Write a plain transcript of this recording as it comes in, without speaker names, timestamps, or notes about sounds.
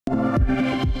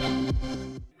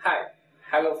Hi,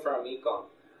 hello from Econ.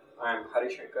 I am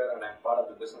Harishankar and I am part of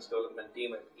the business development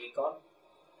team at Econ.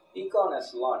 Econ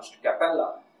has launched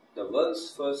Capella, the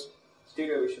world's first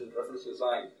stereo vision reference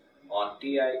design on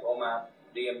TI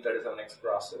OMAP35x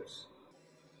processors.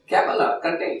 Capella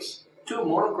contains two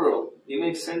monochrome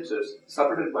image sensors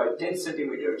separated by 10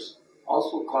 centimeters,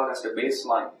 also called as the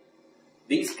baseline.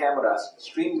 These cameras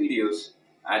stream videos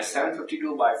at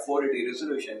 752 by 480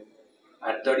 resolution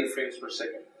at 30 frames per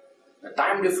second. The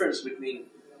time difference between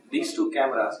these two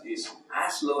cameras is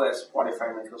as low as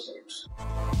 45 microseconds.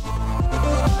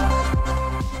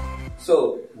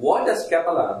 So, what does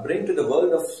Capella bring to the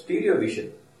world of stereo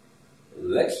vision?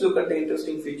 Let's look at the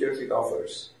interesting features it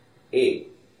offers. A.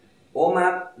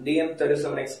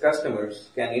 OMAP35x customers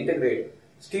can integrate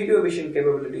stereo vision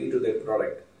capability to their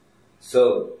product.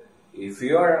 So, if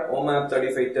you are an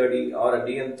OMAP3530 or a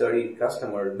DM30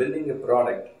 customer building a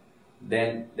product,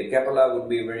 then the Capella would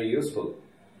be very useful.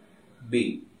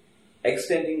 B.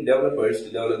 Extending developers to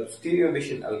develop stereo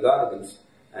vision algorithms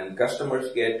and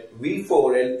customers get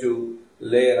V4L2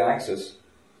 layer access.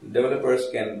 Developers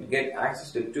can get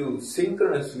access to two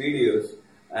synchronous videos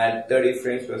at 30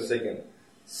 frames per second.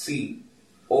 C.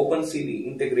 OpenCV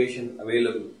integration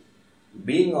available.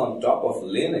 Being on top of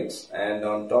Linux and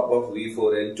on top of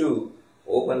V4L2,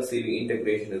 OpenCV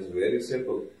integration is very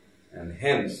simple, and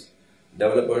hence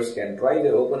developers can try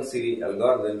their OpenCV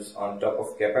algorithms on top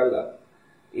of Capella.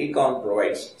 Econ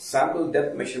provides sample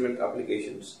depth measurement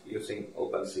applications using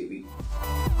OpenCV.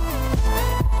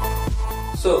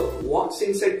 So, what's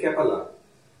inside Capella?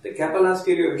 The Capella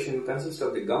stereo vision consists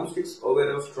of the Gumstix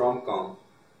Overo COM,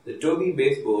 the Tobii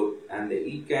baseboard, and the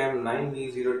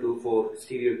ECAM9V024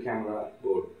 stereo camera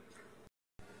board.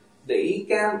 The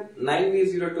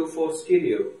ECAM9V024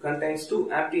 stereo contains two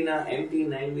Aptina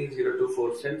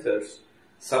MT9V024 sensors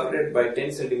separated by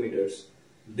 10 centimeters.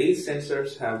 These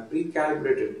sensors have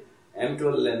pre-calibrated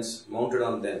M12 lens mounted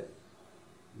on them.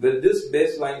 With this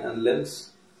baseline and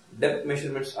lens, depth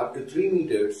measurements up to 3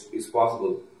 meters is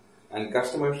possible, and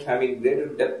customers having greater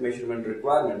depth measurement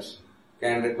requirements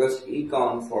can request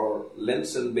Econ for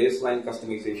lens and baseline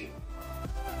customization.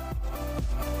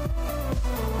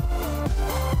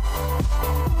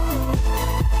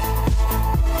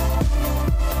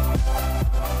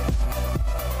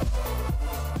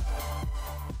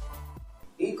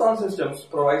 Econ Systems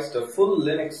provides the full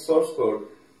Linux source code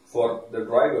for the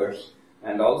drivers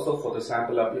and also for the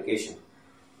sample application.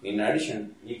 In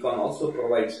addition, Econ also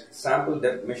provides sample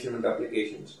depth measurement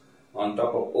applications on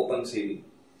top of OpenCV.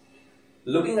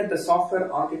 Looking at the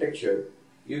software architecture,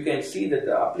 you can see that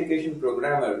the application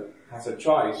programmer has a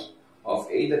choice of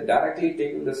either directly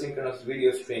taking the synchronous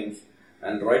video streams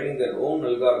and writing their own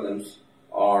algorithms,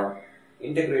 or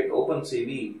integrate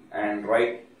OpenCV and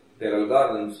write their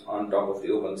algorithms on top of the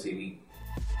OpenCV.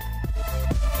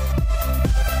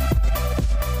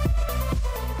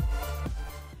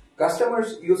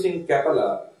 Customers using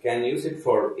Capella can use it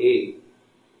for A.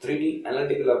 3D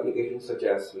analytical applications such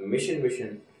as machine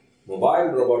vision,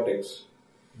 mobile robotics.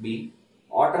 B.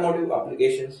 Automotive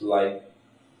applications like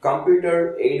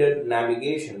computer-aided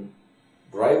navigation,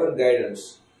 driver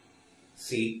guidance.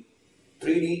 C.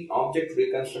 3D object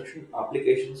reconstruction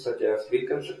applications such as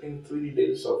reconstructing 3D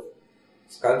details of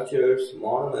sculptures,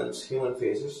 monuments, human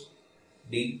faces.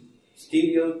 D.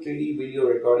 Stereo 3D video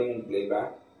recording and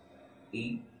playback.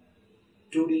 E.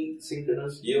 2D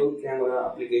synchronous dual camera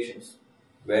applications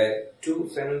where two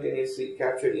simultaneously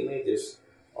captured images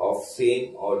of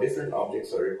same or different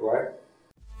objects are required.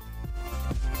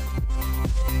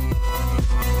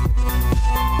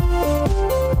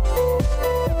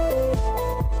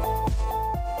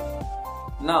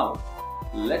 Now,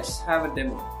 let's have a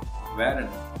demo wherein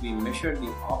we measure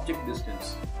the object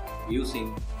distance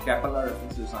using Capella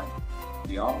reference design.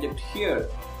 The object here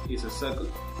is a circle.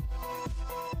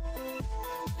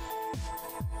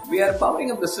 We are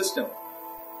powering up the system.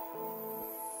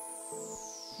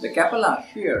 The Capella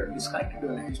here is connected to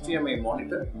an HDMI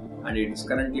monitor and it is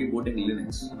currently booting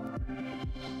Linux.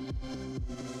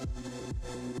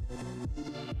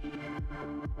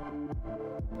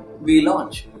 We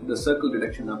launch the circle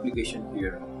detection application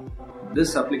here.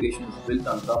 This application is built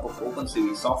on top of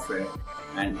OpenCV software,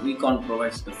 and Econ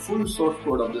provides the full source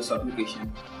code of this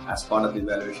application as part of the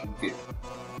evaluation kit.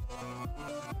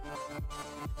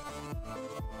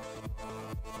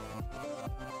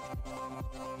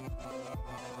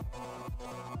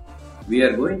 We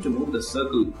are going to move the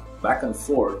circle back and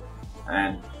forth,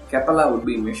 and Capella would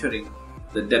be measuring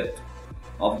the depth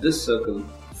of this circle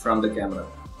from the camera.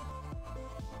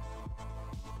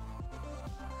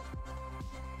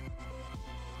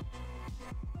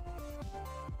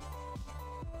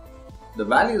 The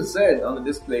value Z on the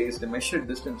display is the measured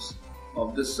distance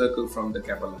of this circle from the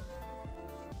Capella.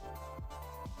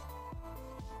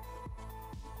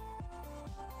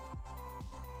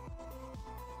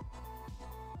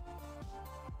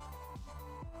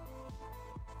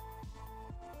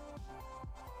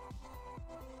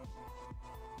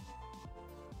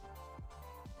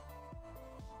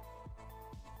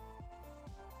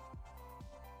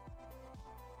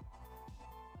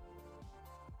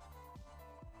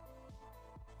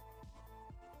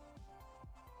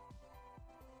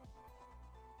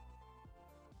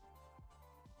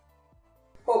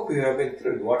 Hope you have been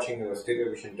thrilled watching our stereo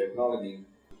vision technology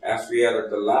as we are at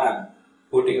the lab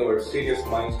putting our serious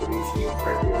minds to reach new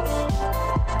frontiers.